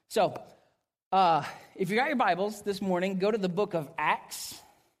So, if you got your Bibles this morning, go to the book of Acts.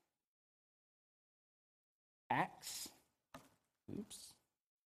 Acts. Oops.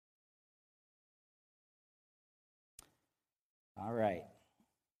 All right.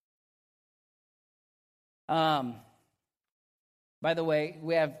 By the way,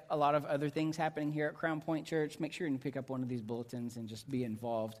 we have a lot of other things happening here at Crown Point Church. Make sure you pick up one of these bulletins and just be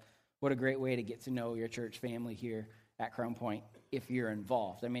involved. What a great way to get to know your church family here at Crown Point if you're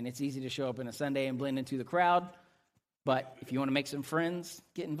involved. I mean, it's easy to show up on a Sunday and blend into the crowd, but if you want to make some friends,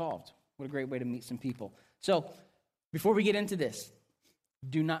 get involved. What a great way to meet some people. So, before we get into this,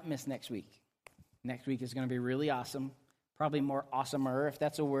 do not miss next week. Next week is going to be really awesome, probably more awesomer, if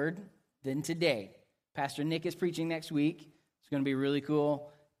that's a word, than today. Pastor Nick is preaching next week. It's going to be really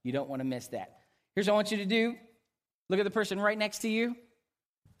cool. You don't want to miss that. Here's what I want you to do. Look at the person right next to you.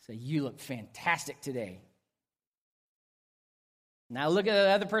 Say, you look fantastic today. Now look at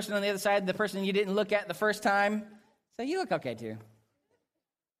the other person on the other side, the person you didn't look at the first time. Say, you look okay too.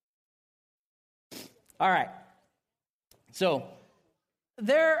 All right. So,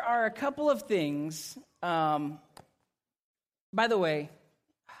 there are a couple of things. By the way,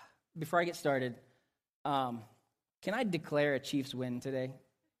 before I get started, can I declare a Chiefs win today?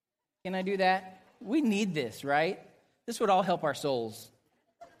 Can I do that? We need this, right? This would all help our souls.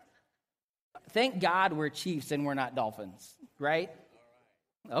 Thank God we're Chiefs and we're not Dolphins, right?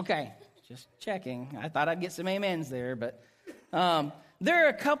 Okay, just checking. I thought I'd get some amens there, but there are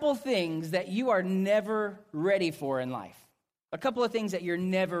a couple things that you are never ready for in life. A couple of things that you're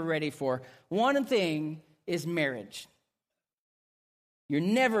never ready for. One thing is marriage.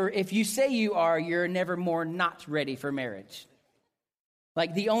 If you say you are, you're never more not ready for marriage.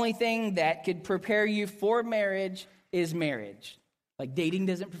 Like the only thing that could prepare you for marriage is marriage. Like dating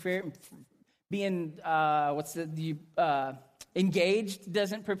doesn't prepare, being, engaged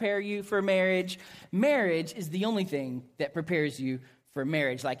doesn't prepare you for marriage. Marriage is the only thing that prepares you for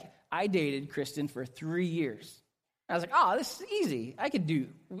marriage. Like I dated Kristen for 3 years. I was like, oh, this is easy.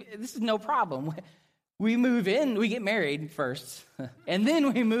 This is no problem. We move in, we get married first, and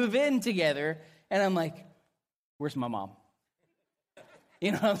then we move in together, and I'm like, where's my mom?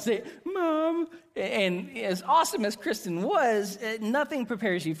 You know what I'm saying? Mom. And as awesome as Kristen was, nothing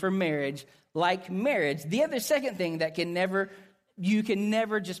prepares you for marriage like marriage. The other second thing that you can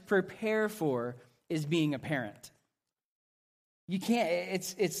never just prepare for is being a parent. You can't,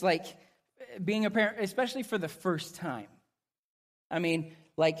 it's like being a parent, especially for the first time. I mean,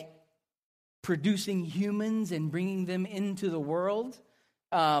 like producing humans and bringing them into the world.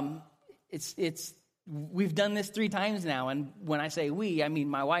 We've done this 3 times now, and when I say we, I mean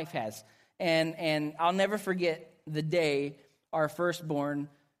my wife has. And I'll never forget the day our firstborn,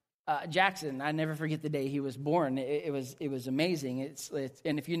 Jackson. I never forget the day he was born. It was amazing.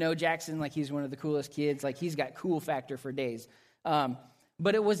 And if you know Jackson, like he's one of the coolest kids. Like he's got cool factor for days.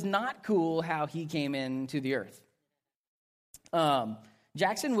 But it was not cool how he came into the earth.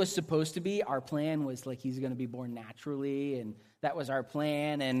 Jackson was supposed to be, our plan was like he's going to be born naturally, and that was our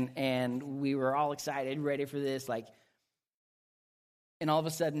plan, and we were all excited, ready for this, and all of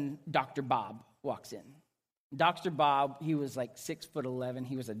a sudden, Dr. Bob walks in. Dr. Bob, he was like 6'11",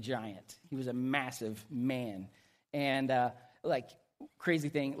 he was a giant. He was a massive man, and crazy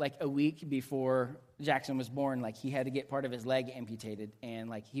thing, like a week before Jackson was born, like he had to get part of his leg amputated, and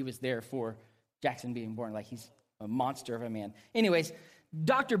like he was there for Jackson being born, like he's a monster of a man. Anyways,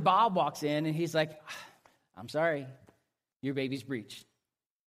 Dr. Bob walks in, and he's like, I'm sorry, your baby's breached.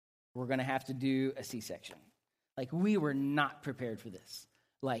 We're going to have to do a C-section. Like, we were not prepared for this.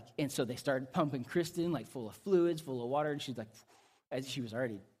 Like, and so they started pumping Kristen, like, full of fluids, full of water, and she's like, as she was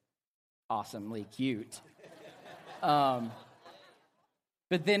already awesomely cute. But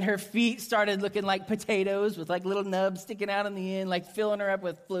then her feet started looking like potatoes with, like, little nubs sticking out on the end, like, filling her up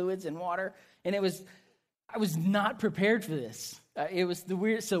with fluids and water. And I was not prepared for this. It was the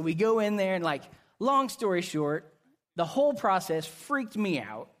weird. So we go in there, and like, long story short, the whole process freaked me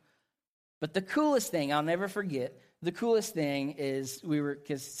out. But the coolest thing, I'll never forget, the coolest thing is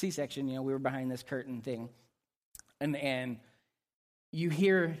because C-section, we were behind this curtain thing. And you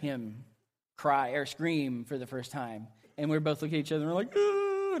hear him cry or scream for the first time. And we're both looking at each other and we're like,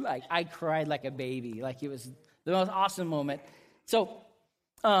 ooh, like I cried like a baby. Like it was the most awesome moment. So,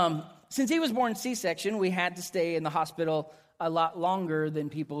 since he was born C-section, we had to stay in the hospital a lot longer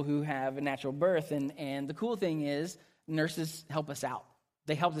than people who have a natural birth. And the cool thing is nurses help us out.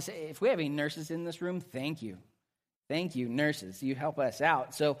 They helped us. If we have any nurses in this room, thank you. Thank you, nurses. You help us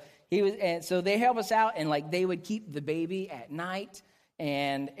out. So so they help us out, and like they would keep the baby at night,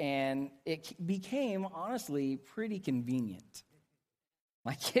 and it became honestly pretty convenient.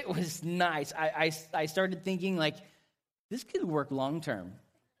 Like, it was nice. I started thinking, like, this could work long term.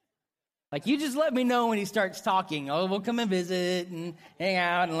 Like, you just let me know when he starts talking. Oh, we'll come and visit and hang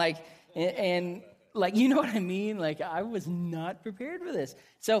out and like, you know what I mean? Like, I was not prepared for this.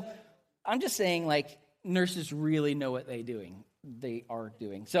 So I'm just saying, like, nurses really know what they are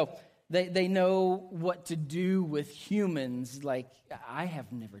doing. So they know what to do with humans. Like, I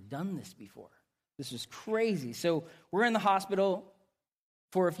have never done this before. This is crazy. So we're in the hospital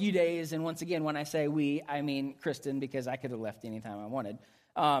for a few days. And once again, when I say we, I mean Kristen, because I could have left anytime I wanted.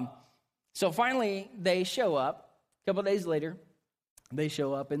 So finally, they show up. A couple days later, they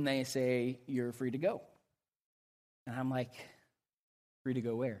show up and they say, you're free to go. And I'm like, free to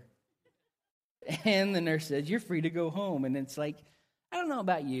go where? And the nurse says, you're free to go home. And it's like, I don't know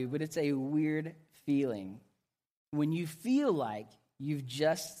about you, but it's a weird feeling when you feel like you've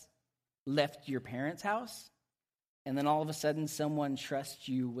just left your parents' house, and then all of a sudden someone trusts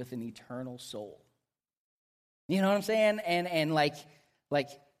you with an eternal soul. You know what I'm saying? And like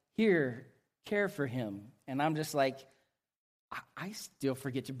here, care for him. And I'm just like, I still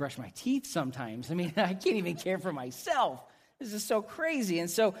forget to brush my teeth sometimes. I mean, I can't even care for myself. This is so crazy. And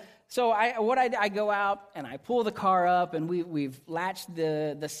so I go out and I pull the car up, and we've latched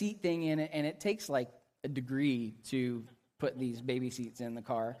the seat thing in it, and it takes like a degree to put these baby seats in the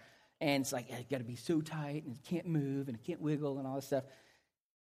car. And it's like, it's got to be so tight, and it can't move, and it can't wiggle, and all this stuff.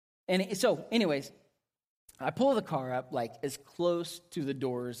 And so, anyways, I pull the car up like as close to the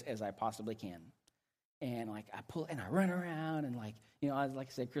doors as I possibly can. And like I pull, and I run around, and like, you know, like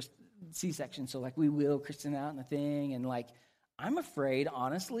I said, C-section, so like we wheel Kristen out in the thing, and like I'm afraid,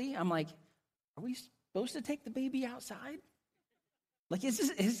 honestly, I'm like, are we supposed to take the baby outside? Like, is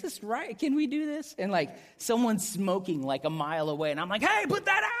this right? Can we do this? And like someone's smoking like a mile away, and I'm like, hey, put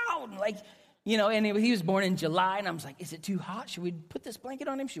that out! And like, you know, and he was born in July, and I was like, is it too hot? Should we put this blanket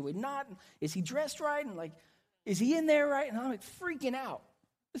on him? Should we not? Is he dressed right? And like, is he in there right? And I'm like freaking out.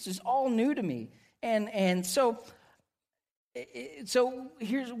 This is all new to me. And so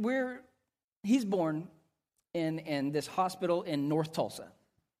here's where he's born in this hospital in North Tulsa.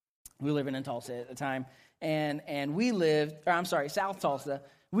 We were living in Tulsa at the time. And we lived, South Tulsa.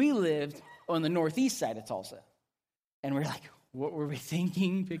 We lived on the northeast side of Tulsa. And we're like, what were we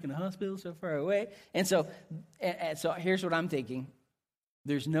thinking, picking a hospital so far away? And so here's what I'm thinking.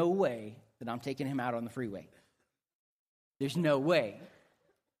 There's no way that I'm taking him out on the freeway. There's no way.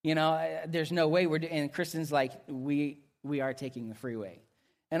 You know, there's no way and Kristen's like, we are taking the freeway.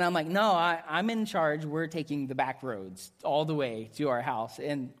 And I'm like, no, I'm in charge. We're taking the back roads all the way to our house.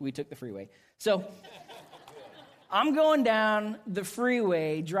 And we took the freeway. So I'm going down the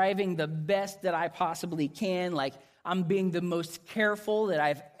freeway, driving the best that I possibly can. Like, I'm being the most careful that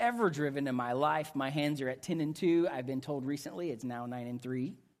I've ever driven in my life. My hands are at 10 and 2. I've been told recently it's now 9 and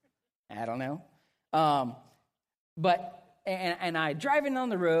 3. I don't know. But I driving on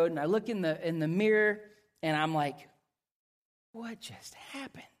the road, and I look in the mirror, and I'm like, what just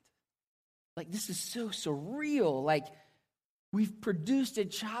happened? Like, this is so surreal. Like, we've produced a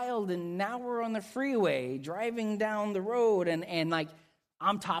child, and now we're on the freeway driving down the road, and like,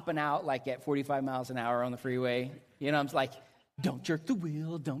 I'm topping out like at 45 miles an hour on the freeway. You know, I'm like, don't jerk the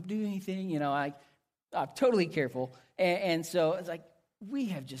wheel, don't do anything. You know, I'm totally careful. And so it's like,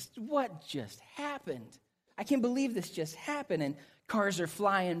 what just happened? I can't believe this just happened. And cars are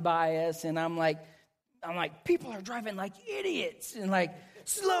flying by us, and I'm like, people are driving like idiots, and like,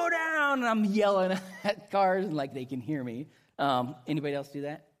 slow down. And I'm yelling at cars, and like, they can hear me. Anybody else do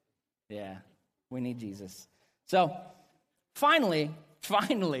that? Yeah, we need Jesus. So finally,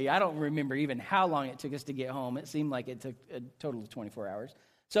 I don't remember even how long it took us to get home. It seemed like it took a total of 24 hours.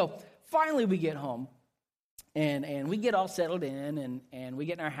 So finally we get home, and we get all settled in, and we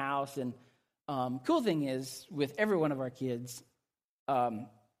get in our house. And cool thing is, with every one of our kids,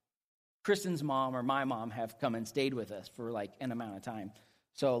 Kristen's mom or my mom have come and stayed with us for like an amount of time.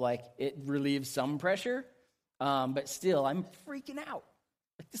 So like, it relieves some pressure, but still I'm freaking out.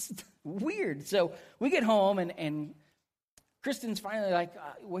 Like, this is weird. So we get home, and Kristen's finally like,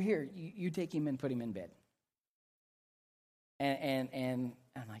 well, here, you take him and put him in bed. And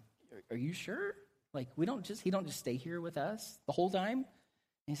I'm like, are you sure? Like, he don't just stay here with us the whole time? And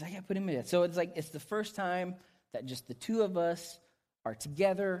he's like, yeah, put him in bed. So it's like, it's the first time that just the two of us are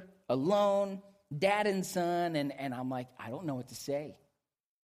together, alone, dad and son, and I'm like, I don't know what to say.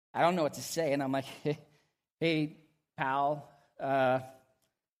 And I'm like, hey, pal,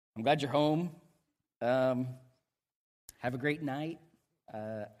 I'm glad you're home. Have a great night.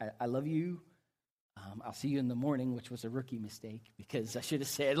 I love you. I'll see you in the morning, which was a rookie mistake, because I should have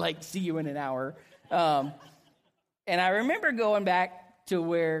said, like, see you in an hour. And I remember going back to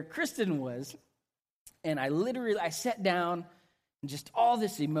where Kristen was, and I sat down, and just all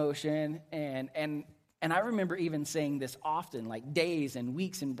this emotion, and I remember even saying this often, like days and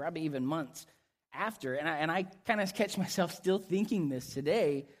weeks and probably even months after, and I kind of catch myself still thinking this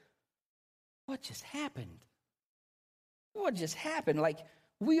today. What just happened? What just happened? Like,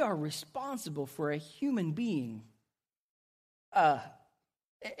 we are responsible for a human being.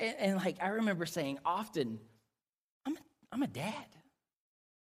 And like I remember saying often, I'm a dad.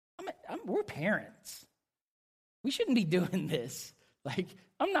 We're parents. We shouldn't be doing this. Like,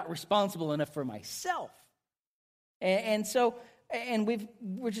 I'm not responsible enough for myself. And so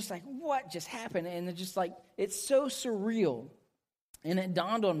we're just like, what just happened? And it's just like, it's so surreal. And it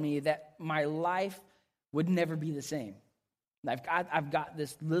dawned on me that my life would never be the same. I've got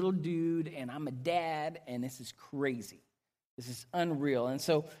this little dude, and I'm a dad, and this is crazy. This is unreal. And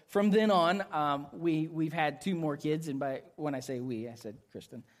so from then on, we've had 2 more kids, and when I say we, I said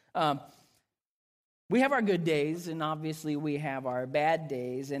Kristen. We have our good days, and obviously we have our bad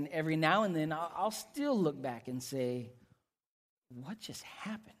days, and every now and then I'll still look back and say, what just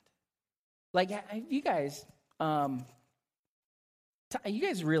happened? Like, you guys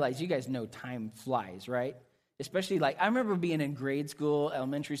realize, you guys know time flies, right? Especially, like, I remember being in grade school,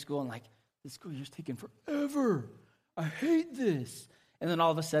 elementary school, and like, this school year's taking forever. I hate this. And then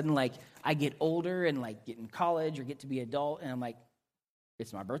all of a sudden, like, I get older and, like, get in college or get to be adult, and I'm like,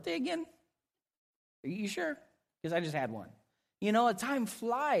 it's my birthday again? Are you sure? Because I just had one. You know, time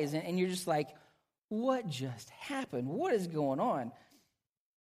flies, and you're just like, what just happened? What is going on?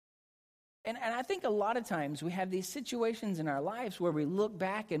 And I think a lot of times we have these situations in our lives where we look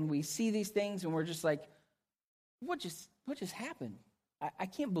back and we see these things, and we're just like, what just happened? I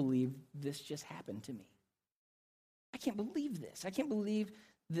can't believe this just happened to me. I can't believe this. I can't believe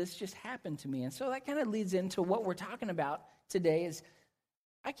this just happened to me. And so that kind of leads into what we're talking about today is,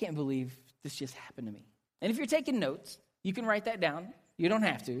 I can't believe this just happened to me. And if you're taking notes, you can write that down. You don't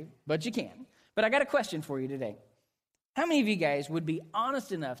have to, but you can. But I got a question for you today. How many of you guys would be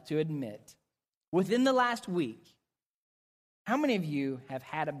honest enough to admit, within the last week, how many of you have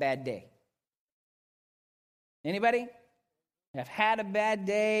had a bad day? Anybody? Have had a bad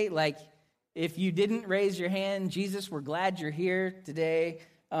day? Like, if you didn't raise your hand, Jesus, we're glad you're here today.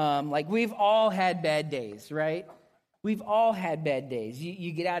 Like, we've all had bad days, right? We've all had bad days.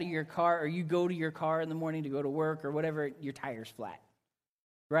 You get out of your car, or you go to your car in the morning to go to work or whatever, your tire's flat,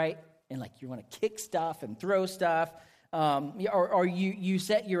 right? And like, you want to kick stuff and throw stuff. Or you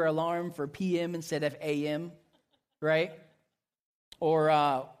set your alarm for PM instead of AM, right?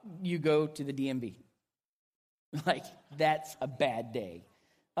 Or you go to the DMV. Like, that's a bad day.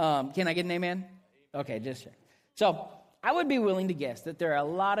 Can I get an amen? Okay, just sure. So I would be willing to guess that there are a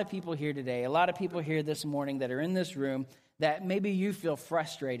lot of people here today, a lot of people here this morning that are in this room that maybe you feel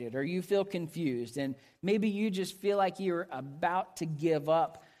frustrated or you feel confused, and maybe you just feel like you're about to give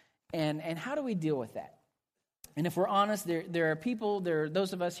up. And how do we deal with that? And if we're honest, there are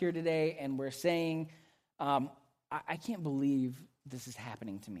those of us here today, and we're saying, I can't believe this is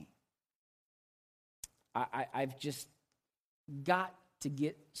happening to me. I've just got to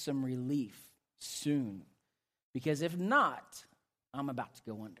get some relief soon. Because if not, I'm about to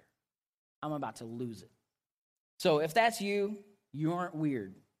go under. I'm about to lose it. So if that's you, you aren't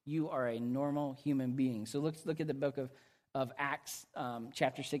weird. You are a normal human being. So let's look at the book of Acts,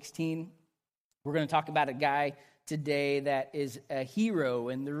 chapter 16. We're going to talk about a guy today that is a hero.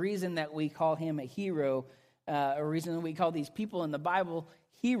 And the reason that we call him a hero, a reason that we call these people in the Bible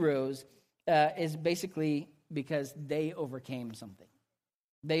heroes, is basically because they overcame something.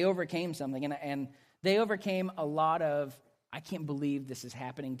 They overcame something, and they overcame a lot of, I can't believe this is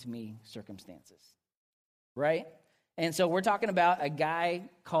happening to me, circumstances, right? And so we're talking about a guy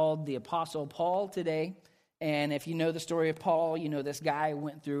called the Apostle Paul today. And if you know the story of Paul, you know this guy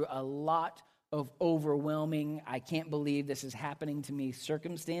went through a lot of overwhelming, I can't believe this is happening to me,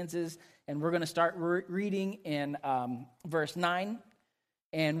 circumstances. And we're going to start reading in verse 9.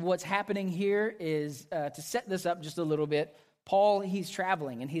 And what's happening here is, to set this up just a little bit, Paul, he's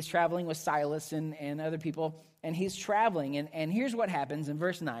traveling, and he's traveling with Silas and other people, and he's traveling. And here's what happens in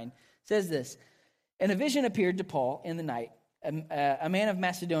verse 9. It says this, and a vision appeared to Paul in the night. A man of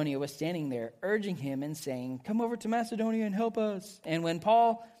Macedonia was standing there, urging him and saying, come over to Macedonia and help us. And when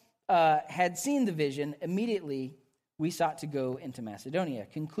Paul had seen the vision, immediately we sought to go into Macedonia,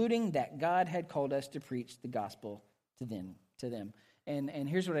 concluding that God had called us to preach the gospel to them. And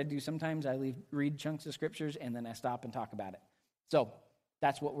here's what I do. Sometimes I read chunks of scriptures, and then I stop and talk about it. So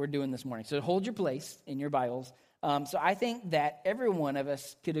that's what we're doing this morning. So hold your place in your Bibles. So I think that every one of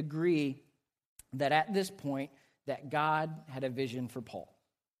us could agree that at this point, that God had a vision for Paul.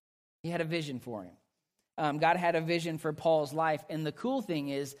 He had a vision for him. God had a vision for Paul's life. And the cool thing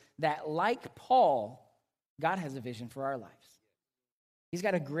is that, like Paul, God has a vision for our lives. He's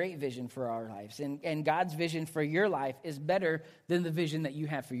got a great vision for our lives. And God's vision for your life is better than the vision that you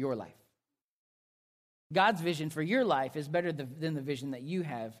have for your life. God's vision for your life is better than the vision that you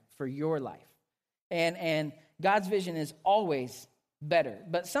have for your life. And God's vision is always better.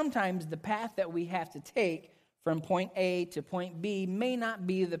 But sometimes the path that we have to take from point A to point B may not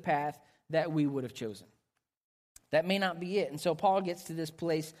be the path that we would have chosen. That may not be it. And so Paul gets to this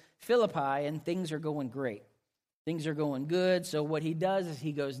place, Philippi, and things are going great. Things are going good. So what he does is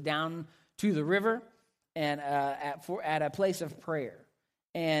he goes down to the river and at a place of prayer.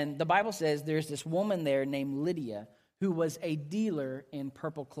 And the Bible says there's this woman there named Lydia who was a dealer in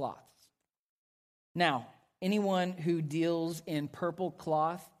purple cloths. Now, anyone who deals in purple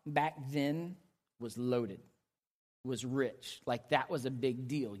cloth back then was loaded, was rich. Like, that was a big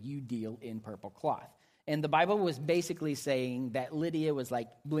deal. You deal in purple cloth. And the Bible was basically saying that Lydia was like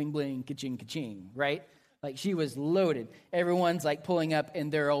bling, bling, ka-ching, ka-ching, right? Like, she was loaded. Everyone's like pulling up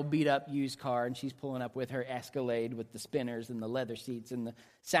in their old beat up used car, and she's pulling up with her Escalade with the spinners and the leather seats and the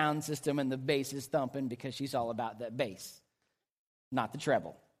sound system, and the bass is thumping because she's all about that bass, not the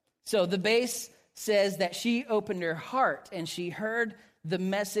treble. So the bass says that she opened her heart and she heard the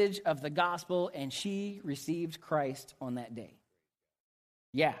message of the gospel, and she received Christ on that day.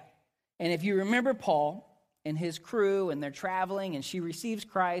 Yeah. And if you remember Paul and his crew, and they're traveling, and she receives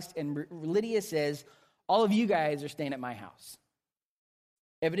Christ, and Lydia says, all of you guys are staying at my house.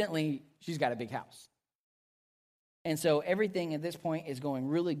 Evidently, she's got a big house. And so everything at this point is going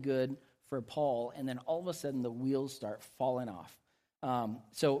really good for Paul, and then all of a sudden the wheels start falling off.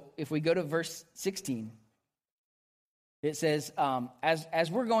 So if we go to verse 16, it says, as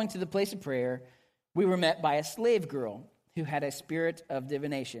we're going to the place of prayer, we were met by a slave girl who had a spirit of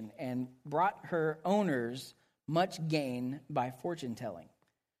divination and brought her owners much gain by fortune telling.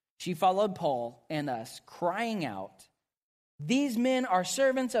 She followed Paul and us, crying out, "These men are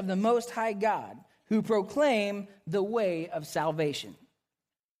servants of the Most High God, who proclaim the way of salvation."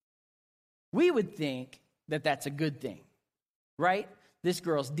 We would think that that's a good thing, right? This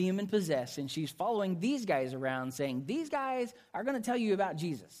girl's demon-possessed, and she's following these guys around saying, these guys are going to tell you about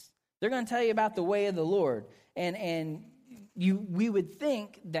Jesus. They're going to tell you about the way of the Lord. And we would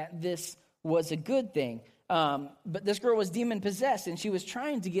think that this was a good thing. But this girl was demon-possessed, and she was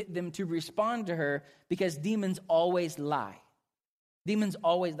trying to get them to respond to her because demons always lie. Demons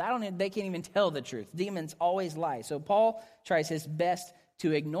always, they can't even tell the truth. Demons always lie. So Paul tries his best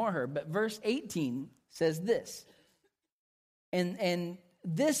to ignore her. But verse 18 says this. And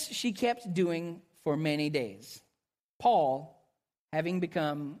this she kept doing for many days. Paul, having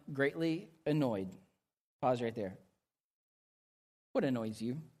become greatly annoyed. Pause right there. What annoys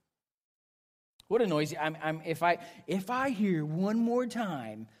you? What annoys you? If I hear one more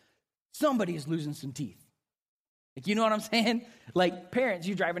time, somebody is losing some teeth. Like, you know what I'm saying? Like, parents,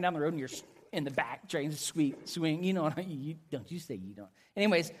 you driving down the road and you're in the back trying to swing. You know what don't you say you don't.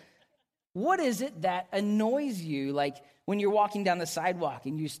 Anyways, what is it that annoys you? Like when you're walking down the sidewalk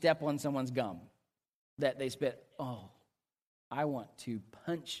and you step on someone's gum that they spit. Oh, I want to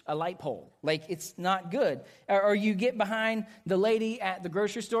punch a light pole. Like, it's not good. Or you get behind the lady at the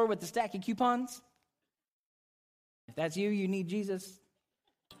grocery store with the stack of coupons. If that's you, you need Jesus.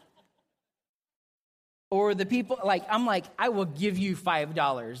 Or the people, I will give you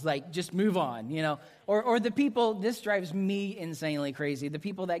 $5. Like, just move on, you know. Or the people, this drives me insanely crazy. The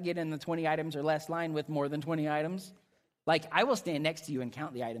people that get in the 20 items or less line with more than 20 items. Like, I will stand next to you and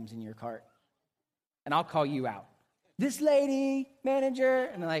count the items in your cart. And I'll call you out. This lady, manager,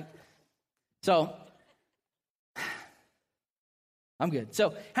 and so I'm good.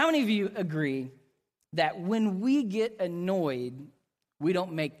 So how many of you agree that when we get annoyed, we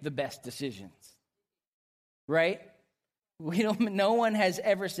don't make the best decisions? Right? No one has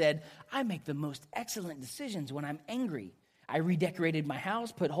ever said, I make the most excellent decisions when I'm angry. I redecorated my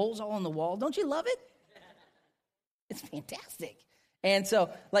house, put holes all on the wall. Don't you love it? It's fantastic. And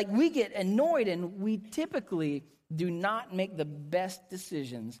so, we get annoyed, and we typically do not make the best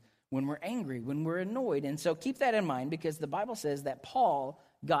decisions when we're angry, when we're annoyed. And so keep that in mind, because the Bible says that Paul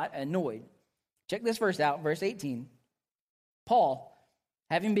got annoyed. Check this verse out, verse 18. Paul,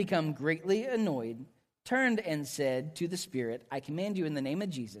 having become greatly annoyed, turned and said to the Spirit, I command you in the name of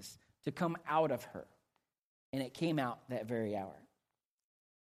Jesus to come out of her. And it came out that very hour.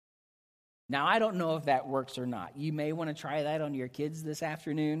 Now, I don't know if that works or not. You may want to try that on your kids this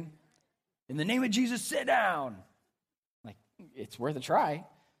afternoon. In the name of Jesus, sit down. It's worth a try.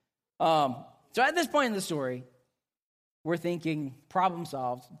 So at this point in the story, we're thinking problem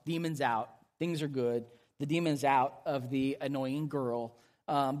solved, demons out, things are good, the demon's out of the annoying girl.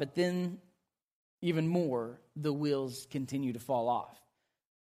 But then, even more, the wheels continue to fall off.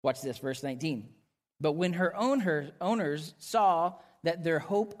 Watch this, verse 19. But when her owners saw that their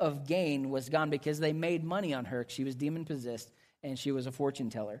hope of gain was gone, because they made money on her, she was demon-possessed, and she was a fortune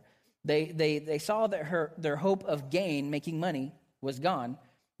teller. They saw that their hope of gain, making money, was gone.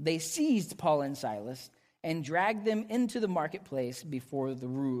 They seized Paul and Silas and dragged them into the marketplace before the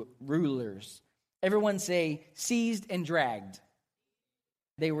rulers. Everyone say, seized and dragged.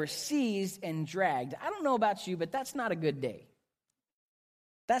 They were seized and dragged. I don't know about you, but that's not a good day.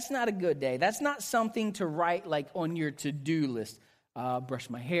 That's not a good day. That's not something to write like on your to-do list. Brush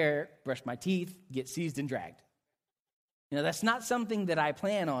my hair, brush my teeth, get seized and dragged. That's not something that I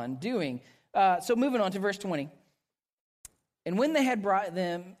plan on doing. So moving on to verse 20. And when they had brought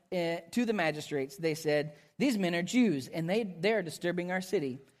them to the magistrates, they said, these men are Jews, and they're disturbing our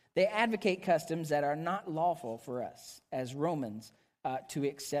city. They advocate customs that are not lawful for us as Romans to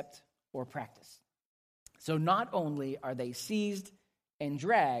accept or practice. So not only are they seized and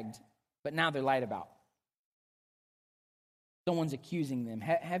dragged, but now they're lied about. Someone's accusing them.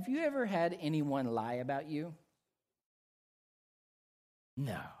 Have you ever had anyone lie about you?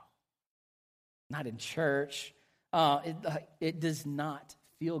 No. Not in church. It does not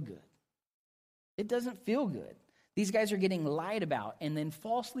feel good. It doesn't feel good. These guys are getting lied about and then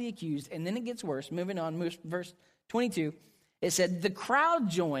falsely accused, and then it gets worse. Moving on, verse 22, it said, the crowd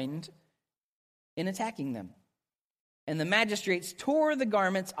joined in attacking them. And the magistrates tore the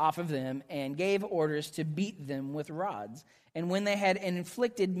garments off of them and gave orders to beat them with rods. And when they had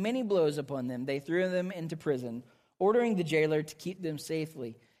inflicted many blows upon them, they threw them into prison, ordering the jailer to keep them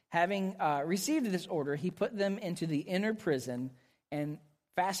safely. Having received this order, he put them into the inner prison and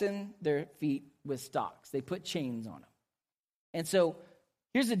fastened their feet with stocks. They put chains on them. And so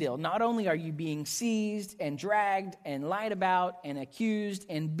here's the deal. Not only are you being seized and dragged and lied about and accused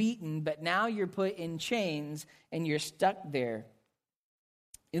and beaten, but now you're put in chains and you're stuck there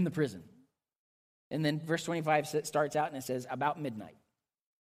in the prison. And then verse 25 starts out and it says, about midnight.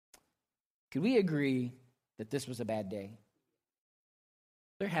 Could we agree that this was a bad day?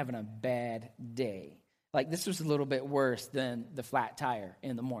 They're having a bad day. Like, this was a little bit worse than the flat tire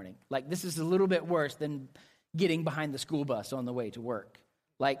in the morning. Like, this is a little bit worse than getting behind the school bus on the way to work.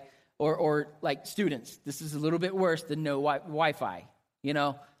 Like, or like students, this is a little bit worse than no Wi-Fi,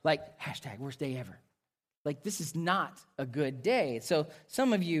 like hashtag worst day ever. Like, this is not a good day. So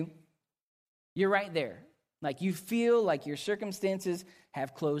some of you, you're right there. Like, you feel like your circumstances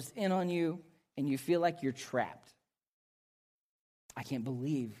have closed in on you and you feel like you're trapped. I can't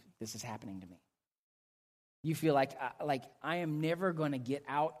believe this is happening to me. You feel like I am never going to get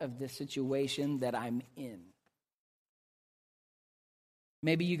out of this situation that I'm in.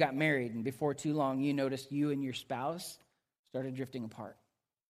 Maybe you got married, and before too long, you noticed you and your spouse started drifting apart.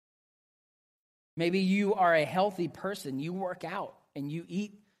 Maybe you are a healthy person. You work out, and you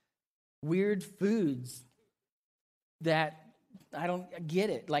eat weird foods that I don't get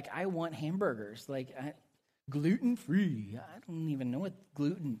it. Like, I want hamburgers. Like, gluten-free. I don't even know what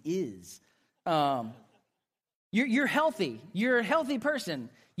gluten is. You're healthy. You're a healthy person.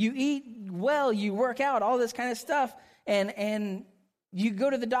 You eat well. You work out. All this kind of stuff. And you go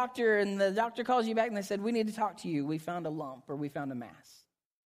to the doctor, and the doctor calls you back, and they said, we need to talk to you. We found a lump, or we found a mass.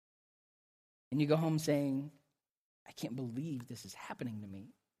 And you go home saying, I can't believe this is happening to me.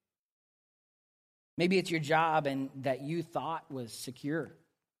 Maybe it's your job and that you thought was secure.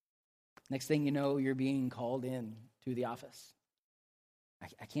 Next thing you know, you're being called in to the office.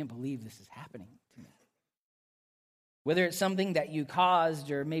 I can't believe this is happening to me. Whether it's something that you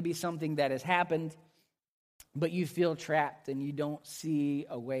caused or maybe something that has happened, but you feel trapped and you don't see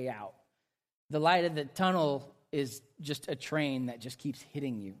a way out. The light of the tunnel is just a train that just keeps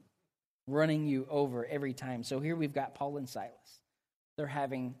hitting you, running you over every time. So here we've got Paul and Silas. They're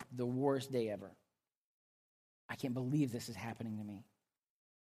having the worst day ever. I can't believe this is happening to me.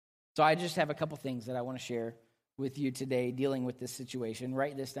 So I just have a couple things that I want to share with you today dealing with this situation.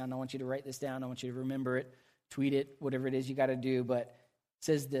 Write this down. I want you to write this down. I want you to remember it, tweet it, whatever it is you got to do. But it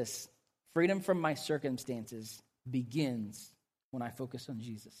says this: freedom from my circumstances begins when I focus on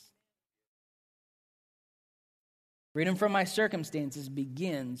Jesus. Freedom from my circumstances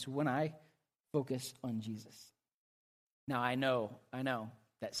begins when I focus on Jesus. Now, I know,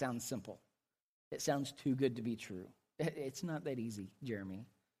 that sounds simple. It sounds too good to be true. It's not that easy, Jeremy.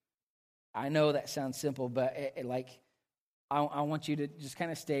 I know that sounds simple, but I want you to just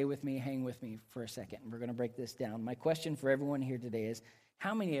kind of stay with me, hang with me for a second. We're going to break this down. My question for everyone here today is,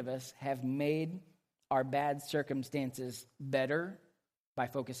 how many of us have made our bad circumstances better by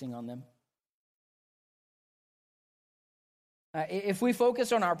focusing on them. If we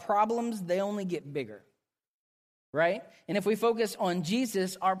focus on our problems, they only get bigger, right? And if we focus on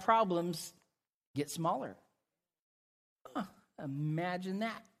Jesus, our problems get smaller. Imagine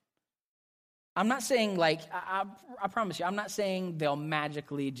that. I'm not saying I promise you, I'm not saying they'll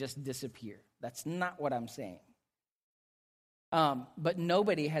magically just disappear. That's not what I'm saying. But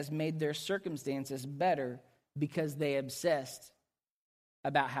nobody has made their circumstances better because they obsessed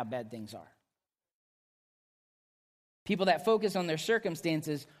about how bad things are. People that focus on their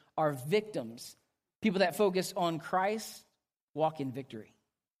circumstances are victims. People that focus on Christ walk in victory.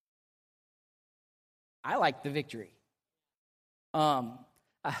 I like the victory. I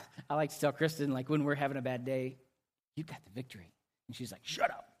like to tell Kristen, when we're having a bad day, you got the victory. And she's like,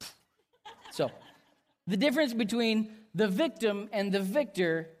 shut up. So the difference between the victim and the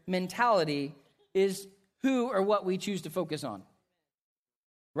victor mentality is who or what we choose to focus on.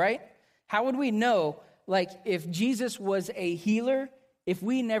 Right? How would we know, if Jesus was a healer, if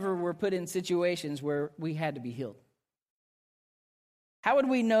we never were put in situations where we had to be healed? How would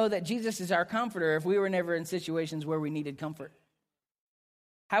we know that Jesus is our comforter if we were never in situations where we needed comfort?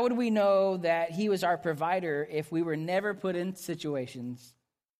 How would we know that he was our provider if we were never put in situations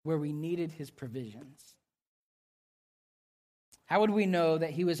where we needed his provisions? How would we know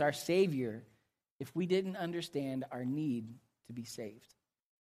that he was our Savior if we didn't understand our need to be saved?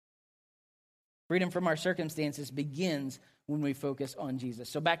 Freedom from our circumstances begins when we focus on Jesus.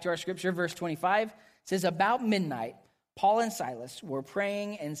 So back to our scripture, verse 25 says, about midnight, Paul and Silas were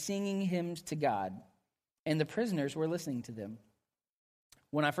praying and singing hymns to God, and the prisoners were listening to them.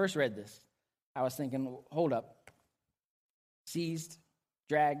 When I first read this, I was thinking, hold up. Seized,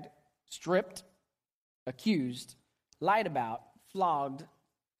 dragged, stripped, accused, lied about, flogged,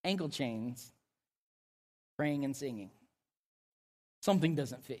 ankle chains, praying and singing. Something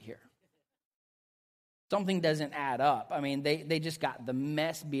doesn't fit here. Something doesn't add up. I mean, they just got the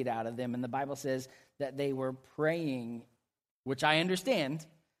mess beat out of them, and the Bible says that they were praying, which I understand,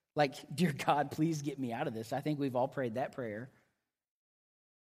 dear God, please get me out of this. I think we've all prayed that prayer.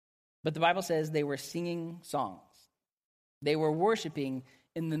 But the Bible says they were singing songs. They were worshiping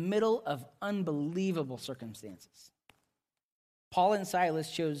in the middle of unbelievable circumstances. Paul and Silas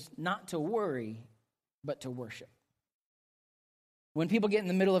chose not to worry, but to worship. When people get in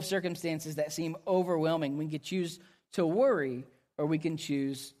the middle of circumstances that seem overwhelming, we can choose to worry or we can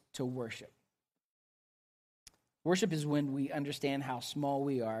choose to worship. Worship is when we understand how small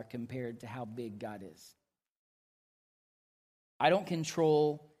we are compared to how big God is. I don't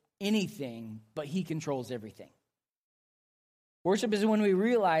control anything, but he controls everything. Worship is when we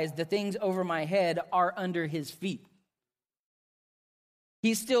realize the things over my head are under his feet.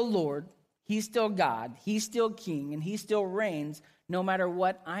 He's still Lord, he's still God, he's still King, and he still reigns no matter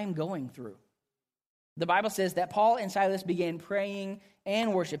what I'm going through. The Bible says that Paul and Silas began praying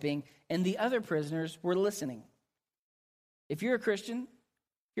and worshiping, and the other prisoners were listening. If you're a Christian,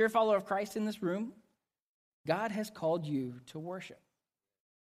 if you're a follower of Christ in this room, God has called you to worship.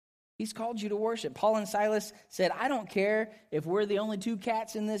 He's called you to worship. Paul and Silas said, I don't care if we're the only two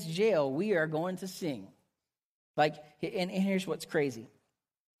cats in this jail, we are going to sing. And here's what's crazy.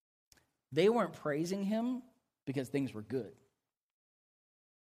 They weren't praising him because things were good.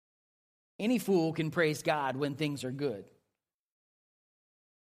 Any fool can praise God when things are good.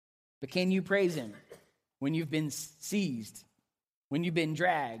 But can you praise him when you've been seized, when you've been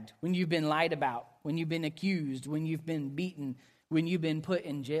dragged, when you've been lied about, when you've been accused, when you've been beaten, when you've been put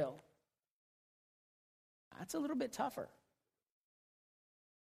in jail? That's a little bit tougher.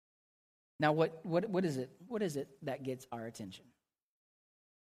 Now, what is it? What is it that gets our attention?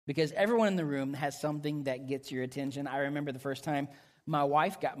 Because everyone in the room has something that gets your attention. I remember the first time my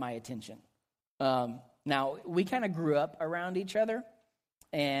wife got my attention. Now, we kind of grew up around each other.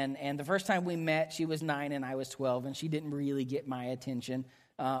 And the first time we met, she was 9 and I was 12, and she didn't really get my attention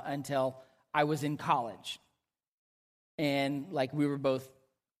until I was in college. And we were both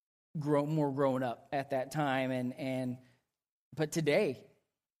more grown up at that time. But today,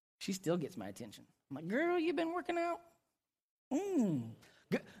 she still gets my attention. I'm like, girl, you been working out?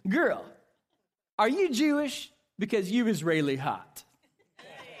 Girl, are you Jewish? Because you Israeli hot.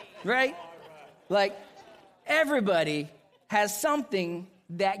 Right? Everybody has something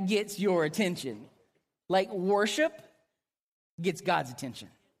that gets your attention. Worship gets God's attention.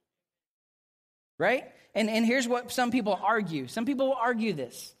 Right? And here's what some people argue. Some people will argue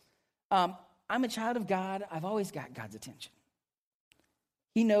this. I'm a child of God. I've always got God's attention.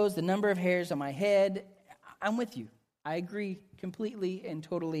 He knows the number of hairs on my head. I'm with you. I agree completely and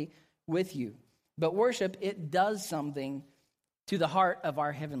totally with you. But worship, it does something to the heart of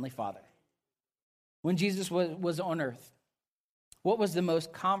our Heavenly Father. When Jesus was on earth, what was the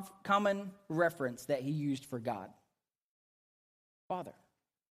most common reference that he used for God? Father.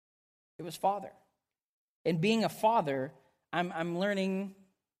 It was Father. And being a father, I'm learning,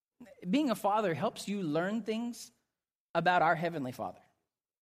 being a father helps you learn things about our Heavenly Father.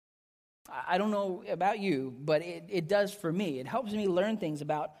 I don't know about you, but it does for me. It helps me learn things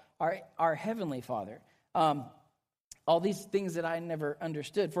about our Heavenly Father. All these things that I never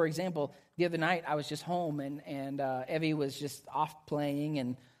understood. For example, the other night I was just home and Evie was just off playing,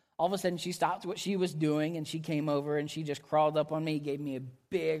 and all of a sudden she stopped what she was doing and she came over and she just crawled up on me, gave me a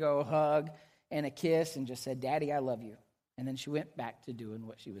big old hug and a kiss and just said, "Daddy, I love you." And then she went back to doing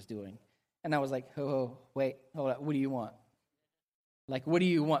what she was doing. And I was like, wait, hold up, what do you want? Like, what do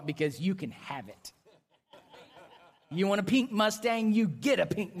you want? Because you can have it. You want a pink Mustang? You get a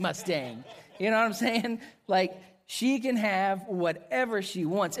pink Mustang. You know what I'm saying? Like, she can have whatever she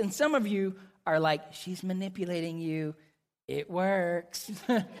wants. And some of you are like, she's manipulating you. It works.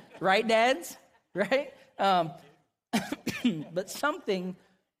 Right, dads? Right? But something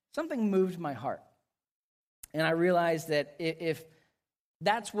moved my heart. And I realized that if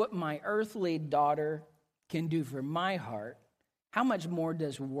that's what my earthly daughter can do for my heart, how much more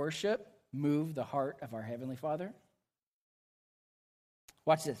does worship move the heart of our Heavenly Father?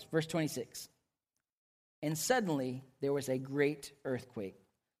 Watch this, verse 26. And suddenly there was a great earthquake,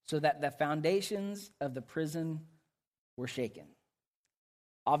 so that the foundations of the prison were shaken.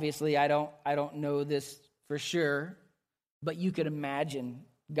 Obviously, I don't know this for sure, but you could imagine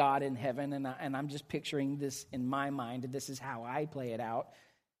God in heaven, and I'm just picturing this in my mind. This is how I play it out.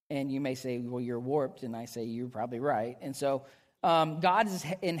 And you may say, well, you're warped, and I say, you're probably right. And so God is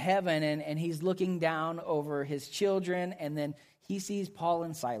in heaven, and he's looking down over his children, and then he sees Paul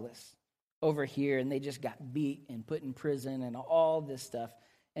and Silas over here, and they just got beat and put in prison and all this stuff.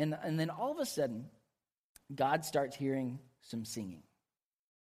 And then all of a sudden, God starts hearing some singing.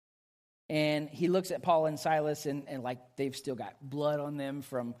 And he looks at Paul and Silas, and like they've still got blood on them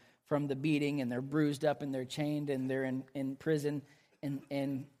from the beating, and they're bruised up, and they're chained, and they're in prison.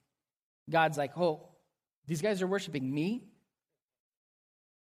 And God's like, oh, these guys are worshiping me?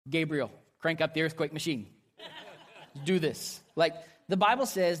 Gabriel, crank up the earthquake machine. Do this. Like, the Bible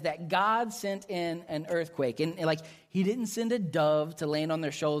says that God sent in an earthquake. And like, he didn't send a dove to land on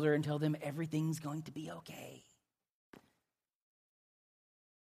their shoulder and tell them everything's going to be okay.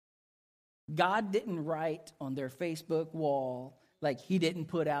 God didn't write on their Facebook wall, like he didn't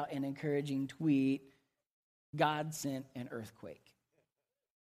put out an encouraging tweet. God sent an earthquake.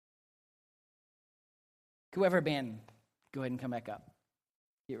 Whoever band, go ahead and come back up.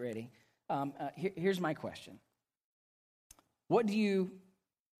 Get ready. Here's my question. What do you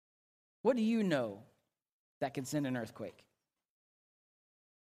know that could send an earthquake?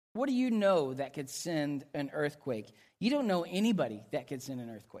 What do you know that could send an earthquake? You don't know anybody that could send an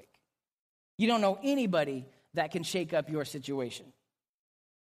earthquake. You don't know anybody that can shake up your situation.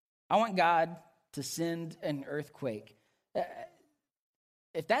 I want God to send an earthquake.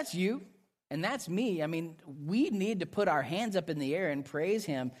 If that's you and that's me, I mean, we need to put our hands up in the air and praise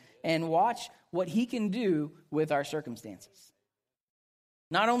him and watch what he can do with our circumstances.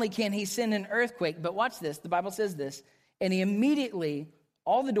 Not only can he send an earthquake, but watch this. The Bible says this, and he immediately,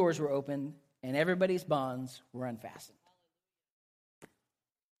 all the doors were opened and everybody's bonds were unfastened.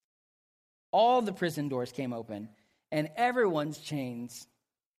 All the prison doors came open and everyone's chains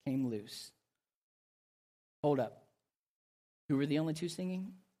came loose. Hold up. Who were the only two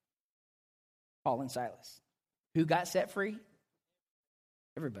singing? Paul and Silas. Who got set free?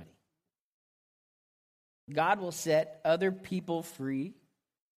 Everybody. God will set other people free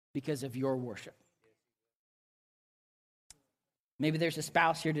because of your worship. Maybe there's a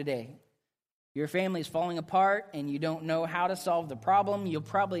spouse here today. Your family is falling apart and you don't know how to solve the problem. You'll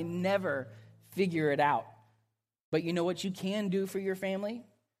probably never figure it out. But you know what you can do for your family?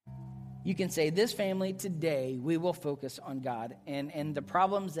 You can say, this family today, we will focus on God. And the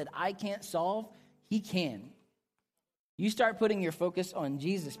problems that I can't solve, he can. You start putting your focus on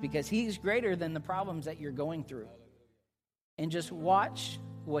Jesus because he's greater than the problems that you're going through. And just watch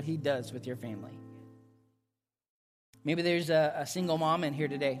what he does with your family. Maybe there's a single mom in here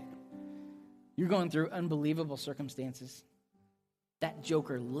today. You're going through unbelievable circumstances. That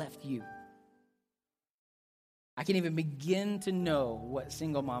joker left you. I can't even begin to know what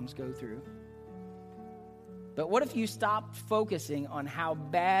single moms go through. But what if you stopped focusing on how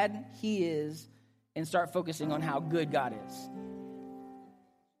bad he is and start focusing on how good God is?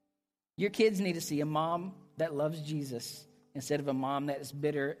 Your kids need to see a mom that loves Jesus instead of a mom that is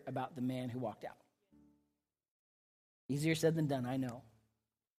bitter about the man who walked out. Easier said than done, I know.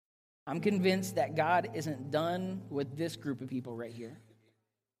 I'm convinced that God isn't done with this group of people right here.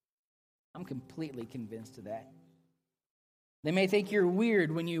 I'm completely convinced of that. They may think you're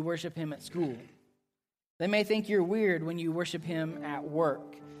weird when you worship him at school. They may think you're weird when you worship him at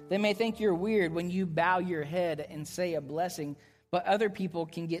work. They may think you're weird when you bow your head and say a blessing, but other people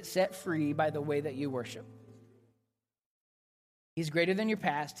can get set free by the way that you worship. He's greater than your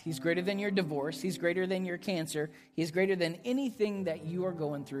past. He's greater than your divorce. He's greater than your cancer. He's greater than anything that you are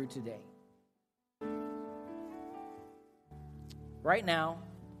going through today. Right now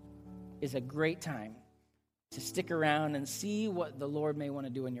is a great time to stick around and see what the Lord may want to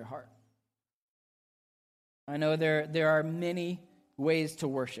do in your heart. I know there are many ways to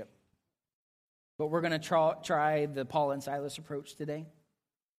worship, but we're going to try the Paul and Silas approach today.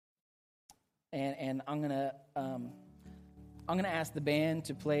 And I'm going to ask the band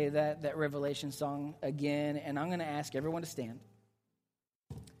to play that Revelation song again, and I'm going to ask everyone to stand.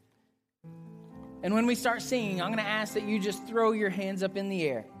 And when we start singing, I'm going to ask that you just throw your hands up in the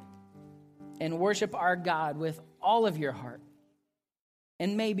air and worship our God with all of your heart.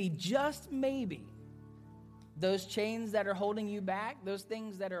 And maybe, just maybe, those chains that are holding you back, those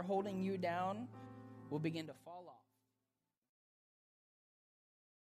things that are holding you down, will begin to fall off.